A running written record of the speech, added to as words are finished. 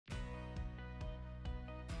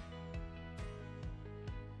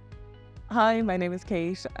Hi, my name is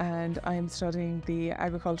Kate and I'm studying the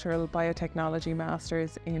Agricultural Biotechnology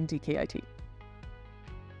Masters in DKIT.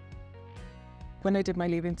 When I did my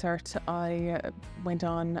Leaving Cert, I went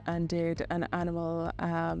on and did an animal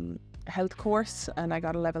health course, and I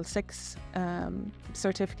got a level 6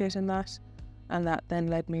 certificate in that, and that then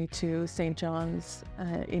led me to St John's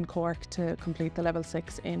in Cork to complete the level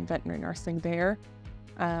 6 in veterinary nursing there.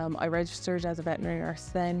 I registered as a veterinary nurse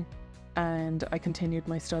then, and I continued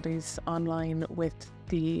my studies online with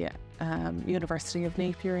the University of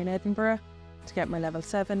Napier in Edinburgh to get my level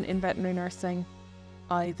 7 in veterinary nursing.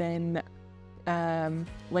 I then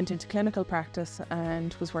went into clinical practice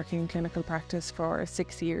and was working in clinical practice for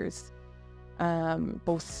 6 years,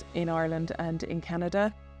 both in Ireland and in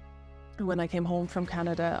Canada. When I came home from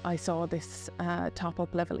Canada, I saw this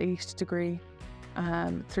top-up level 8 degree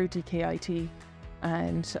through DKIT,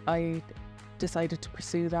 and I decided to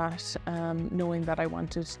pursue that, knowing that I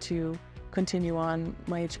wanted to continue on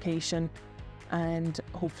my education and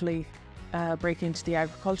hopefully break into the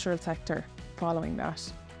agricultural sector following that.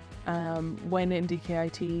 When in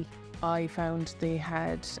DKIT, I found they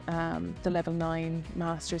had the level 9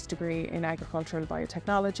 master's degree in agricultural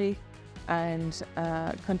biotechnology, and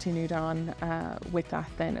continued on with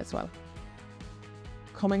that then as well.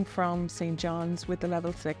 Coming from St John's with the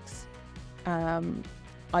level 6,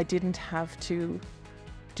 I didn't have to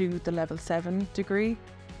do the level 7 degree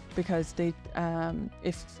because if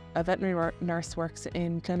a veterinary nurse works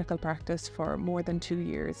in clinical practice for more than 2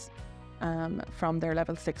 years from their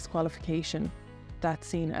level 6 qualification, that's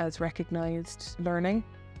seen as recognised learning.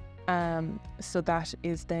 So that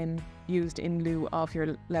is then used in lieu of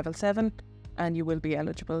your level 7, and you will be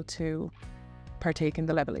eligible to partake in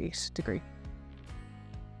the level 8 degree.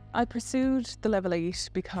 I pursued the level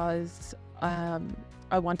 8 because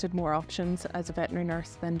I wanted more options as a veterinary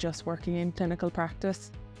nurse than just working in clinical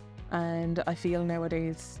practice, and I feel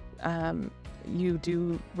nowadays you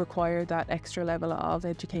do require that extra level of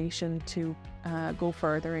education to go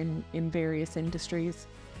further in various industries,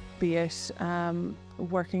 be it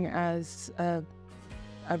working as a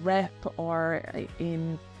rep or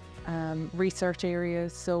in research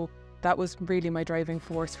areas. So that was really my driving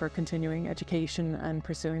force for continuing education and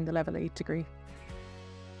pursuing the level 8 degree.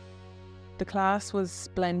 The class was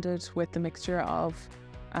blended with the mixture of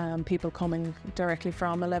people coming directly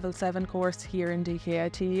from a level 7 course here in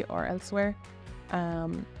DKIT or elsewhere,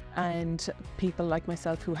 and people like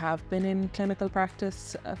myself who have been in clinical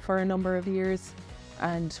practice for a number of years,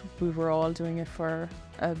 and we were all doing it for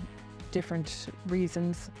different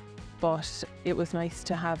reasons, but it was nice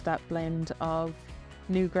to have that blend of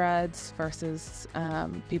new grads versus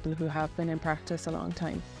people who have been in practice a long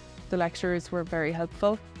time. The lecturers were very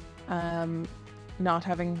helpful. Not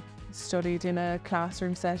having studied in a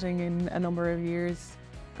classroom setting in a number of years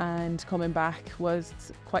and coming back was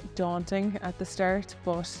quite daunting at the start,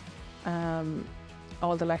 but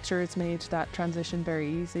all the lecturers made that transition very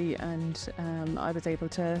easy, and I was able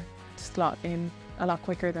to slot in a lot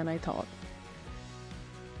quicker than I thought.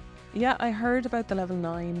 Yeah, I heard about the level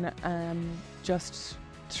 9 just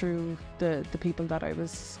through the people that I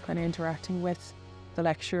was kind of interacting with, the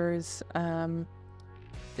lecturers.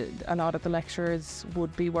 A lot of the lecturers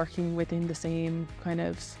would be working within the same kind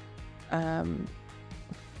of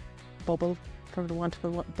bubble, for the want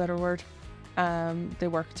of a better word. They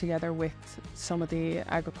work together with some of the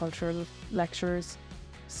agricultural lecturers,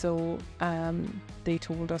 so they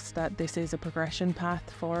told us that this is a progression path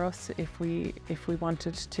for us if we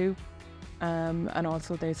wanted to, and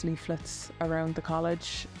also there's leaflets around the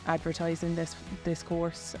college advertising this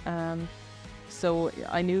course. So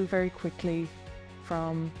I knew very quickly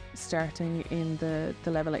from starting in the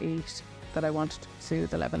level 8 that I wanted to pursue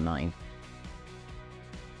the level 9.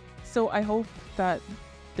 So I hope that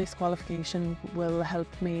this qualification will help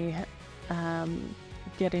me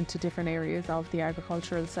get into different areas of the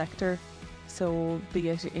agricultural sector. So be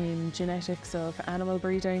it in genetics of animal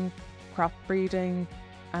breeding, crop breeding,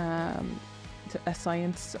 a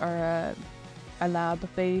science or a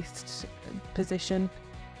lab-based position,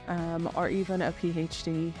 or even a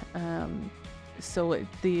PhD. So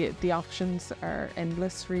the options are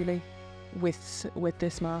endless, really, with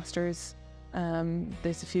this master's.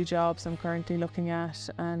 There's a few jobs I'm currently looking at,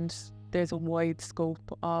 and there's a wide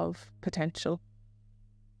scope of potential.